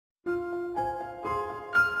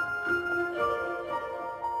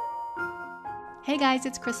Hey guys,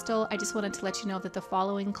 it's Crystal. I just wanted to let you know that the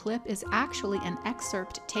following clip is actually an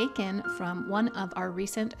excerpt taken from one of our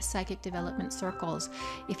recent psychic development circles.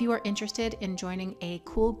 If you are interested in joining a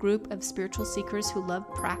cool group of spiritual seekers who love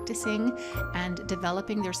practicing and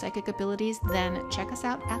developing their psychic abilities, then check us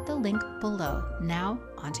out at the link below. Now,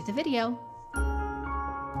 onto the video.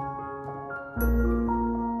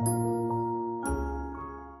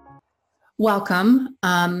 Welcome.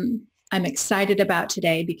 I'm excited about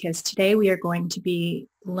today because today we are going to be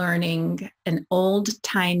learning an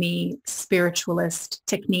old-timey spiritualist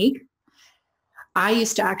technique. I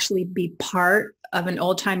used to actually be part of an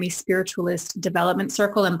old-timey spiritualist development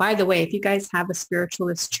circle. And by the way, if you guys have a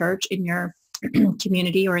spiritualist church in your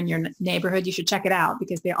community or in your neighborhood, you should check it out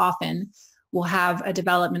because they often will have a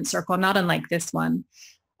development circle, not unlike this one.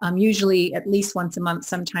 Usually at least once a month,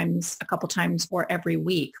 sometimes a couple times or every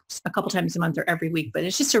week, a couple times a month or every week. But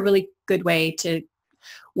it's just a really good way to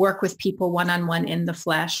work with people one-on-one in the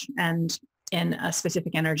flesh and in a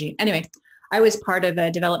specific energy. Anyway, I was part of a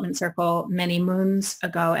development circle many moons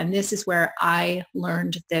ago, and this is where I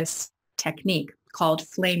learned this technique called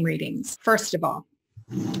flame readings. First of all,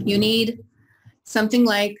 you need something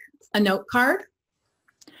like a note card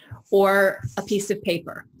or a piece of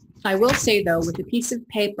paper. I will say, though, with a piece of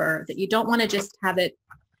paper that you don't want to just have it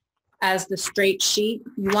as the straight sheet.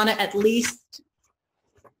 You want to at least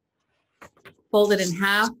fold it in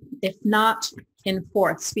half, if not in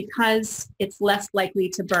fourths, because it's less likely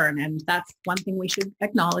to burn. And that's one thing we should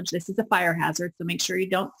acknowledge. This is a fire hazard, so make sure you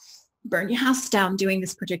don't burn your house down doing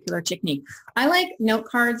this particular technique. I like note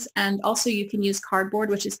cards, and also you can use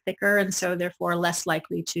cardboard, which is thicker and so therefore less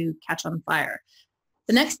likely to catch on fire.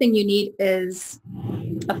 The next thing you need is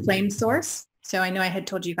a flame source. So I know I had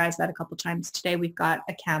told you guys that a couple times. Today we've got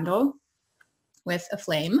a candle with a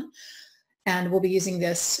flame, and we'll be using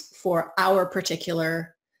this for our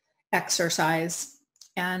particular exercise.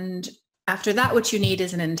 And after that, what you need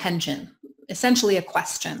is an intention, essentially a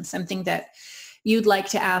question, something that you'd like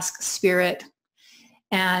to ask Spirit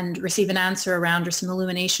and receive an answer around or some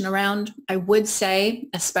illumination around. I would say,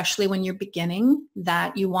 especially when you're beginning,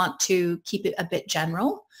 that you want to keep it a bit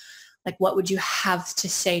general. Like, what would you have to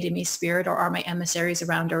say to me, Spirit, or are my emissaries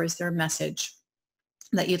around, or is there a message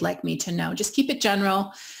that you'd like me to know? Just keep it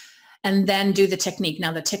general and then do the technique.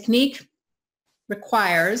 Now, the technique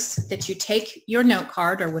requires that you take your note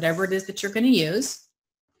card or whatever it is that you're going to use,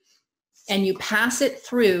 and you pass it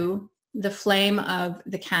through the flame of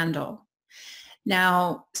the candle.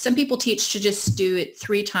 Now, some people teach to just do it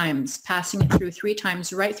 3 times, passing it through 3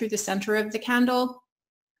 times right through the center of the candle.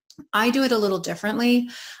 I do it a little differently.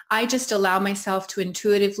 I just allow myself to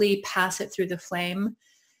intuitively pass it through the flame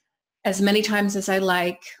as many times as I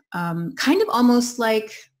like, kind of almost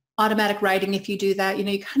like automatic writing. If you do that,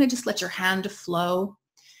 you kind of just let your hand flow.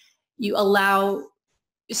 You allow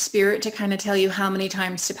Spirit to kind of tell you how many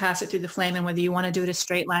times to pass it through the flame, and whether you want to do it a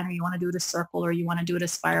straight line or you want to do it a circle or you want to do it a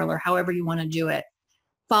spiral or however you want to do it.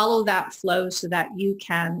 Follow that flow so that you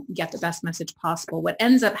can get the best message possible. What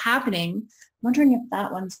ends up happening, I'm wondering if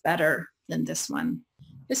that one's better than this one.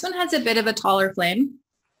 This one has a bit of a taller flame.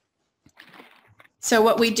 So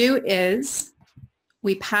what we do is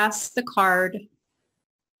we pass the card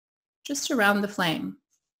just around the flame.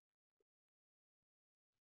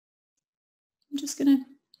 I'm just going to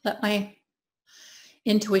let my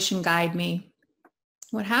intuition guide me.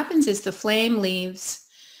 What happens is the flame leaves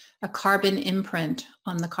a carbon imprint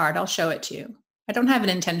on the card. I'll show it to you. I don't have an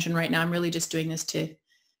intention right now. I'm really just doing this to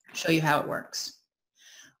show you how it works.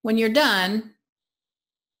 When you're done,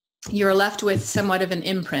 you're left with somewhat of an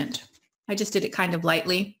imprint. I just did it kind of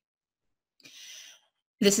lightly.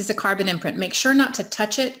 This is a carbon imprint. Make sure not to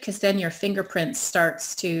touch it, because then your fingerprint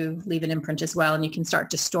starts to leave an imprint as well, and you can start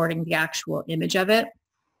distorting the actual image of it.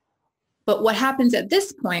 But what happens at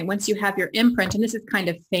this point, once you have your imprint, and this is kind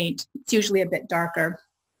of faint, it's usually a bit darker.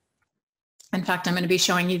 In fact, I'm going to be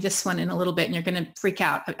showing you this one in a little bit, and you're going to freak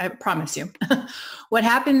out. I promise you. What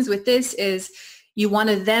happens with this is you want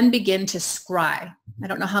to then begin to scry. I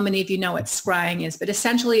don't know how many of you know what scrying is, but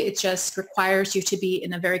essentially it just requires you to be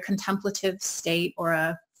in a very contemplative state or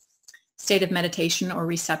a state of meditation or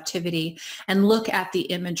receptivity and look at the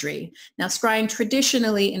imagery. Now, scrying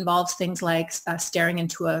traditionally involves things like staring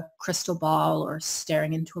into a crystal ball or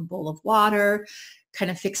staring into a bowl of water,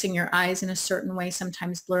 kind of fixing your eyes in a certain way,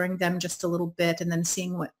 sometimes blurring them just a little bit, and then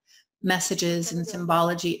seeing what messages and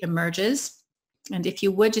symbology emerges. And if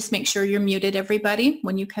you would, just make sure you're muted, everybody,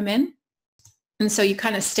 when you come in. And so you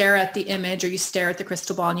kind of stare at the image, or you stare at the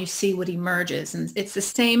crystal ball and you see what emerges. And it's the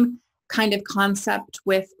same kind of concept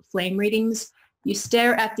with flame readings. You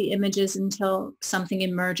stare at the images until something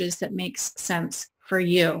emerges that makes sense for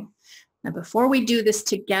you. Now, before we do this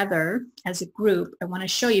together as a group, I want to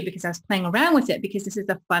show you, because I was playing around with it because this is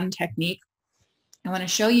a fun technique. I want to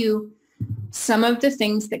show you some of the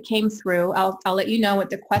things that came through. I'll let you know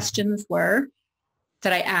what the questions were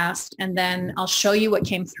that I asked, and then I'll show you what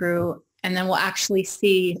came through, and then we'll actually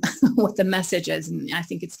see what the message is. And I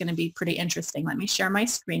think it's going to be pretty interesting. Let me share my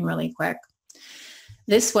screen really quick.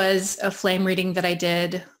 This was a flame reading that I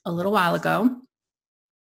did a little while ago.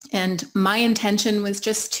 And my intention was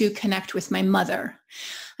just to connect with my mother.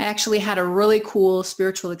 I actually had a really cool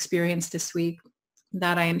spiritual experience this week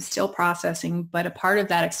that I am still processing, but a part of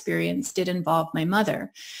that experience did involve my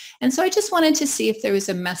mother. And so I just wanted to see if there was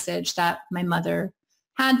a message that my mother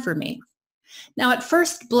had for me. Now, at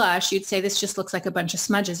first blush, you'd say this just looks like a bunch of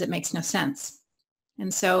smudges. It makes no sense.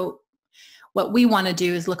 And so what we want to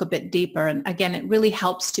do is look a bit deeper. And again, it really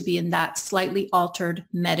helps to be in that slightly altered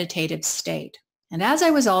meditative state. And as I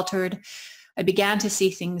was altered, I began to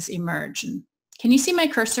see things emerge. And can you see my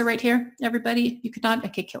cursor right here, everybody? You could not?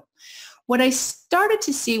 Okay, cool. What I started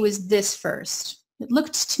to see was this first. It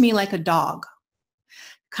looked to me like a dog.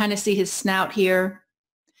 Kind of see his snout here,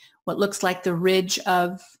 what looks like the ridge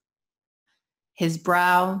of his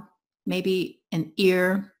brow, maybe an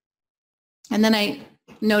ear. And then I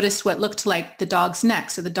noticed what looked like the dog's neck.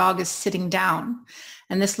 So the dog is sitting down.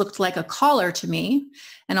 And this looked like a collar to me,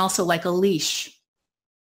 and also like a leash.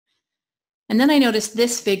 And then I noticed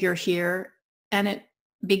this figure here, and it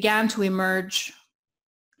began to emerge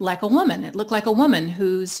like a woman. It looked like a woman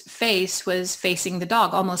whose face was facing the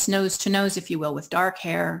dog, almost nose to nose, if you will, with dark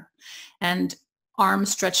hair and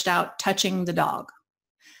arms stretched out, touching the dog.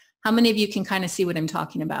 How many of you can kind of see what I'm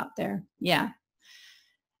talking about there? Yeah.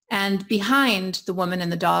 And behind the woman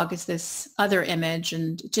and the dog is this other image,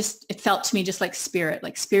 and it felt to me just like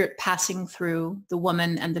spirit passing through the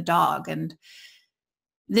woman and the dog. And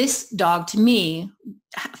this dog, to me,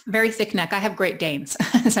 very thick neck. I have Great Danes,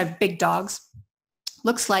 so I have big dogs.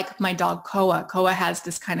 Looks like my dog Koa. Koa has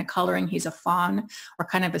this kind of coloring. He's a fawn, or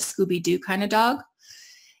kind of a Scooby-Doo kind of dog.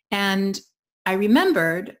 And I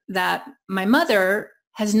remembered that my mother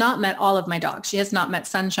has not met all of my dogs. She has not met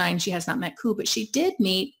Sunshine. She has not met Koo, but she did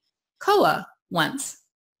meet Koa once.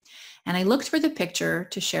 And I looked for the picture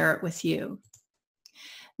to share it with you.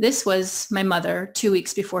 This was my mother 2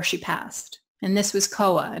 weeks before she passed. And this was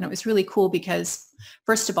Koa. And it was really cool because,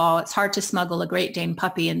 first of all, it's hard to smuggle a Great Dane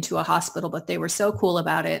puppy into a hospital, but they were so cool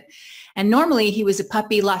about it. And normally he was a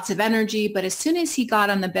puppy, lots of energy. But as soon as he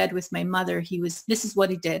got on the bed with my mother, this is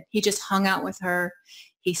what he did. He just hung out with her.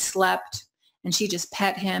 He slept, and she just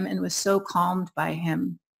pet him and was so calmed by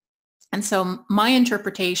him. And so my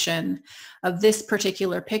interpretation of this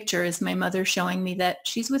particular picture is my mother showing me that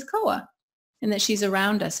she's with Koa, and that she's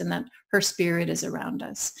around us, and that her spirit is around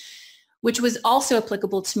us, which was also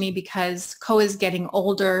applicable to me because Koa is getting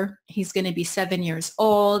older. He's going to be 7 years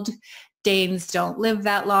old. Danes don't live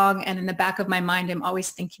that long. And in the back of my mind, I'm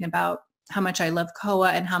always thinking about how much I love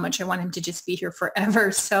Koa and how much I want him to just be here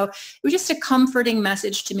forever. So it was just a comforting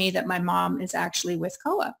message to me that my mom is actually with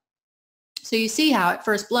Koa. So you see how at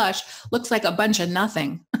first blush looks like a bunch of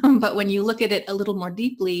nothing. But when you look at it a little more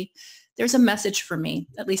deeply, there's a message for me.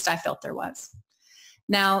 At least I felt there was.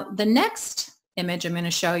 Now, the next image I'm going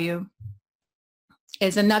to show you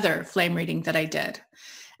is another flame reading that I did.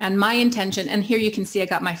 And my intention, and here you can see I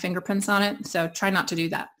got my fingerprints on it, so try not to do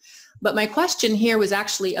that. But my question here was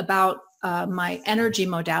actually about my energy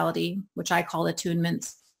modality, which I call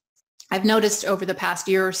attunements. I've noticed over the past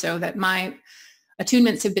year or so that my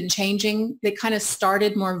attunements have been changing. They kind of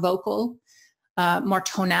started more vocal, more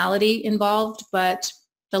tonality involved, but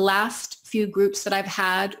the last few groups that I've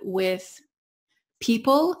had with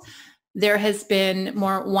people, there has been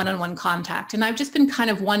more one-on-one contact. And I've just been kind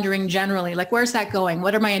of wondering generally, like, where's that going?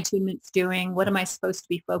 What are my attunements doing? What am I supposed to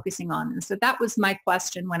be focusing on? And so that was my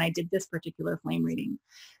question when I did this particular flame reading.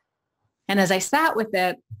 And as I sat with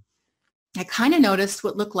it, I kind of noticed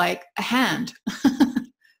what looked like a hand,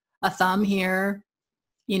 a thumb here,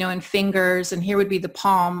 and fingers, and here would be the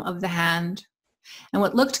palm of the hand. And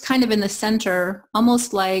what looked kind of in the center,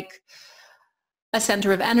 almost like a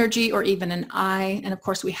center of energy or even an eye. And of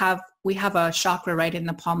course we have a chakra right in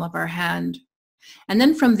the palm of our hand. And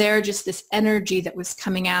then from there, just this energy that was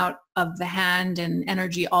coming out of the hand and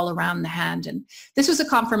energy all around the hand. And this was a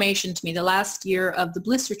confirmation to me. The last year of the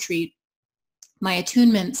Bliss Retreat, my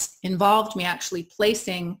attunements involved me actually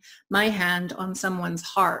placing my hand on someone's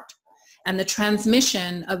heart. And the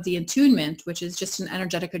transmission of the attunement, which is just an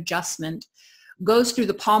energetic adjustment, goes through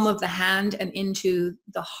the palm of the hand and into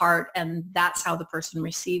the heart, and that's how the person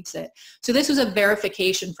receives it. So this was a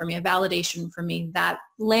verification for me, a validation for me that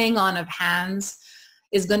laying on of hands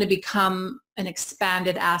is going to become an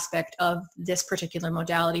expanded aspect of this particular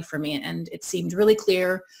modality for me, and it seemed really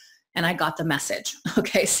clear, and I got the message.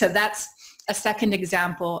 Okay, so that's a second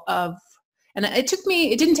example of, and it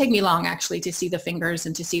didn't take me long actually to see the fingers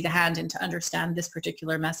and to see the hand and to understand this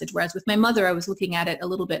particular message, whereas with my mother I was looking at it a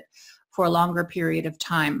little bit for a longer period of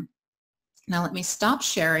time. Now let me stop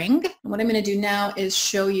sharing. What I'm going to do now is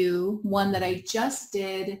show you one that I just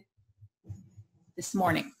did this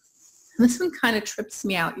morning. This one kind of trips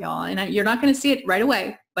me out, y'all, and you're not going to see it right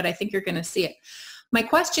away, but I think you're going to see it. My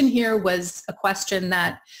question here was a question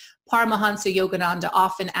that Paramahansa Yogananda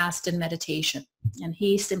often asked in meditation, and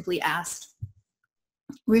he simply asked,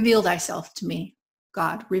 reveal thyself to me,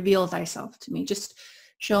 God, reveal thyself to me. Just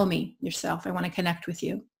show me yourself. I want to connect with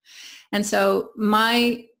you. And so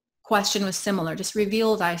my question was similar, just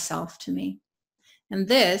reveal thyself to me. And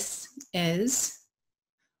this is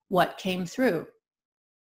what came through.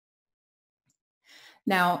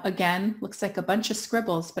 Now, again, looks like a bunch of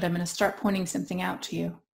scribbles, but I'm going to start pointing something out to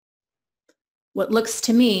you. What looks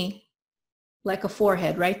to me like a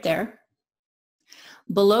forehead right there.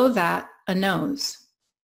 Below that, a nose.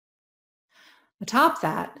 Atop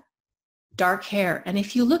that, dark hair. And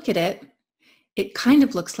if you look at it, it kind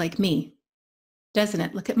of looks like me, doesn't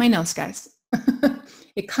it? Look at my nose, guys.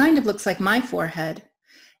 It kind of looks like my forehead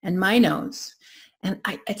and my nose. And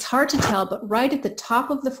it's hard to tell, but right at the top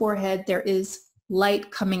of the forehead, there is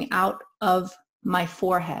light coming out of my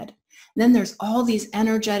forehead. And then there's all these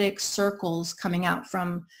energetic circles coming out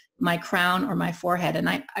from my crown or my forehead.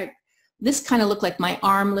 And this kind of looked like my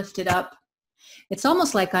arm lifted up. It's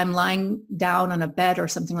almost like I'm lying down on a bed or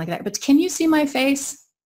something like that. But can you see my face?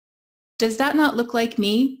 Does that not look like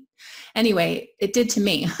me? Anyway, it did to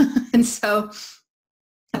me. And so,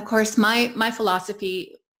 of course, my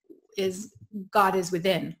philosophy is God is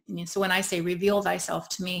within. So when I say reveal thyself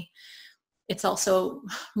to me, it's also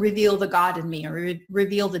reveal the God in me, or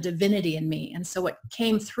reveal the divinity in me. And so what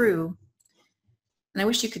came through, and I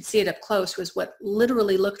wish you could see it up close, was what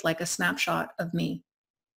literally looked like a snapshot of me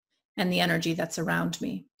and the energy that's around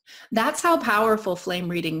me. That's how powerful flame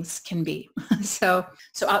readings can be. So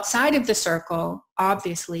outside of the circle,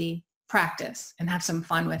 obviously practice and have some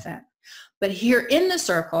fun with it. But here in the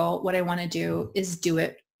circle, what I want to do is do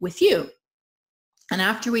it with you. And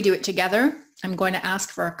after we do it together, I'm going to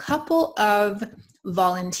ask for a couple of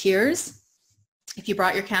volunteers. If you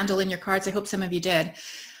brought your candle and your cards, I hope some of you did,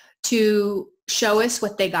 to show us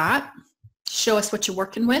what they got, show us what you're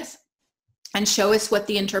working with, and show us what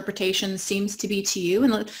the interpretation seems to be to you,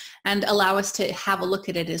 and allow us to have a look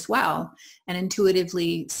at it as well and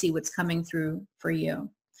intuitively see what's coming through for you.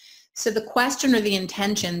 So the question or the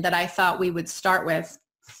intention that I thought we would start with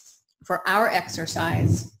for our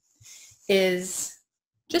exercise is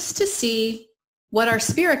just to see what our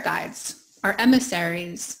spirit guides, our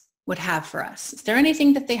emissaries, would have for us. Is there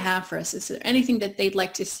anything that they have for us? Is there anything that they'd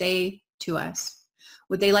like to say to us?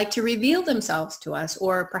 Would they like to reveal themselves to us,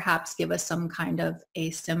 or perhaps give us some kind of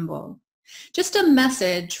a symbol? Just a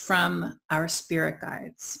message from our spirit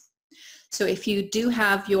guides. So if you do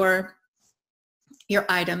have your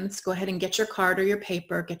items, go ahead and get your card or your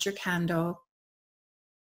paper, get your candle.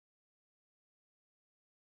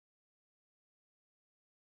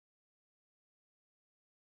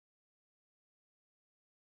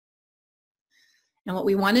 And what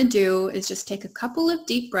we want to do is just take a couple of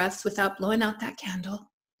deep breaths without blowing out that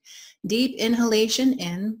candle. Deep inhalation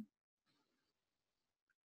in.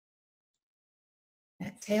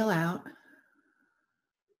 Exhale out.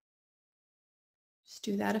 Just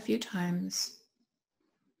do that a few times.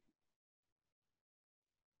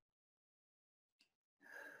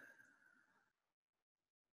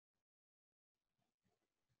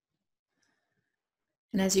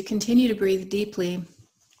 And as you continue to breathe deeply,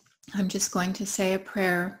 I'm just going to say a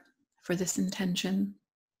prayer for this intention.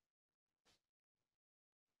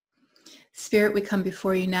 Spirit, we come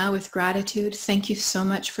before you now with gratitude. Thank you so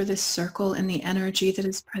much for this circle and the energy that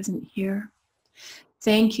is present here.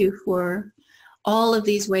 Thank you for all of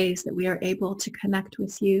these ways that we are able to connect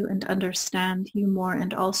with you and understand you more,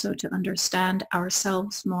 and also to understand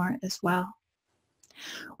ourselves more as well.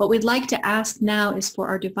 What we'd like to ask now is for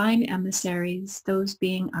our divine emissaries, those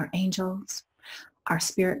being our angels, our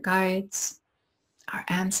spirit guides, our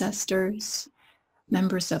ancestors,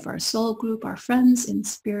 members of our soul group, our friends in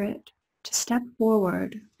spirit, to step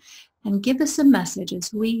forward and give us a message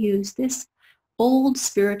as we use this old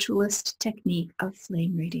spiritualist technique of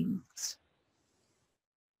flame readings.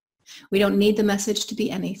 We don't need the message to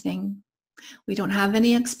be anything. We don't have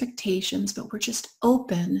any expectations, but we're just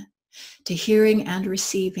open to hearing and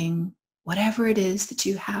receiving whatever it is that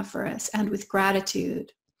you have for us. And with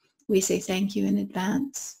gratitude, we say thank you in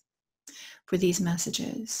advance for these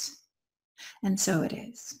messages. And so it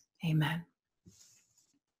is. Amen.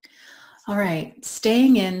 All right,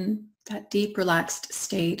 staying in that deep, relaxed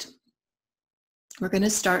state, we're going to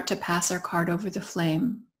start to pass our card over the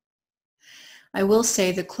flame. I will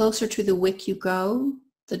say the closer to the wick you go,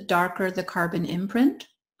 the darker the carbon imprint.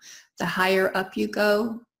 The higher up you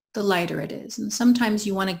go, the lighter it is. And sometimes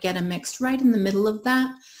you want to get a mix right in the middle of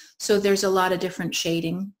that. So there's a lot of different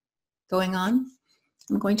shading going on.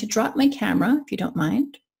 I'm going to drop my camera, if you don't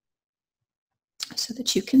mind, so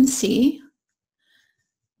that you can see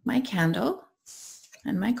my candle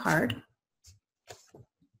and my card.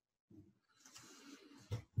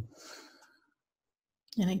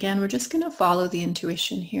 And again, we're just going to follow the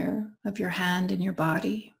intuition here of your hand and your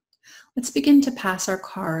body. Let's begin to pass our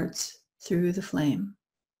cards through the flame.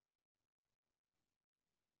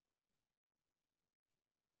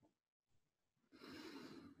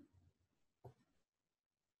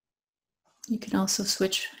 You can also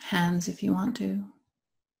switch hands if you want to.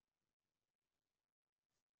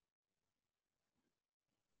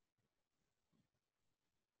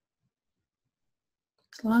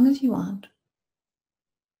 As long as you want,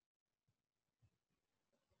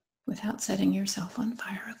 without setting yourself on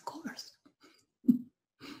fire, of course.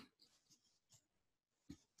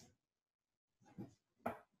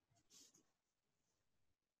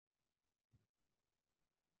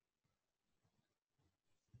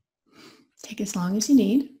 Take as long as you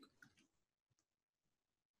need.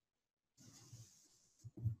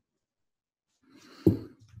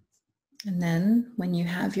 And then when you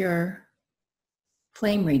have your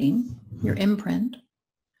flame reading, your imprint,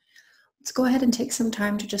 let's go ahead and take some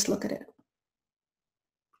time to just look at it.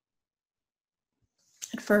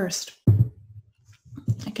 At first,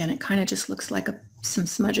 again, it kind of just looks like some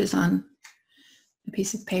smudges on a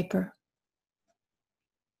piece of paper.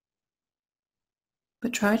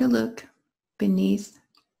 But try to look beneath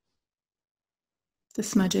the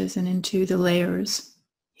smudges and into the layers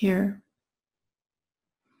here.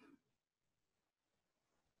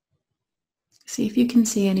 See if you can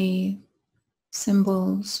see any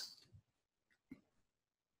symbols,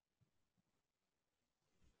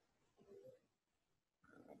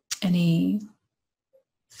 any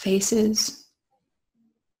faces.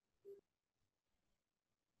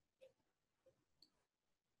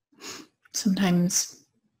 Sometimes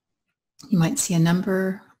you might see a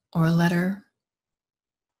number or a letter.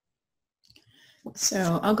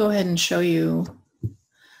 So I'll go ahead and show you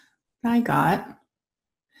what I got.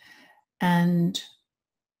 And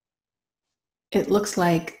it looks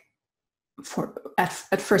like,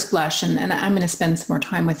 at first blush, and I'm going to spend some more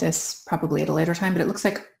time with this probably at a later time, but it looks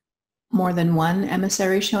like more than one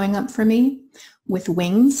emissary showing up for me with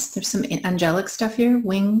wings. There's some angelic stuff here,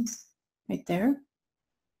 wings right there.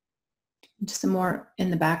 Just some more in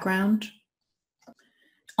the background.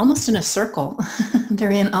 Almost in a circle.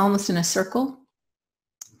 They're almost in a circle.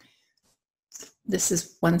 This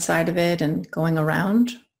is one side of it and going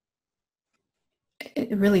around.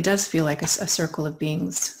 It really does feel like a circle of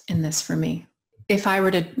beings in this for me. If I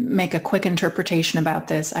were to make a quick interpretation about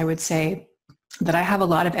this, I would say that I have a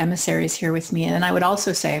lot of emissaries here with me. And I would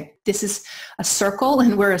also say this is a circle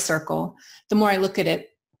and we're a circle. The more I look at it,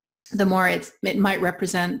 the more it might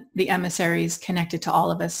represent the emissaries connected to all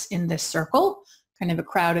of us in this circle, kind of a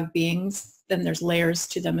crowd of beings. Then there's layers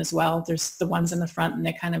to them as well. There's the ones in the front and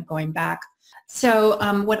they're kind of going back. So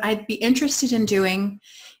what I'd be interested in doing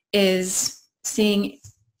is seeing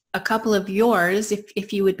a couple of yours,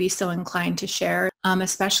 if you would be so inclined to share,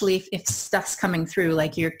 especially if stuff's coming through,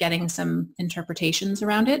 like you're getting some interpretations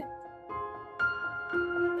around it.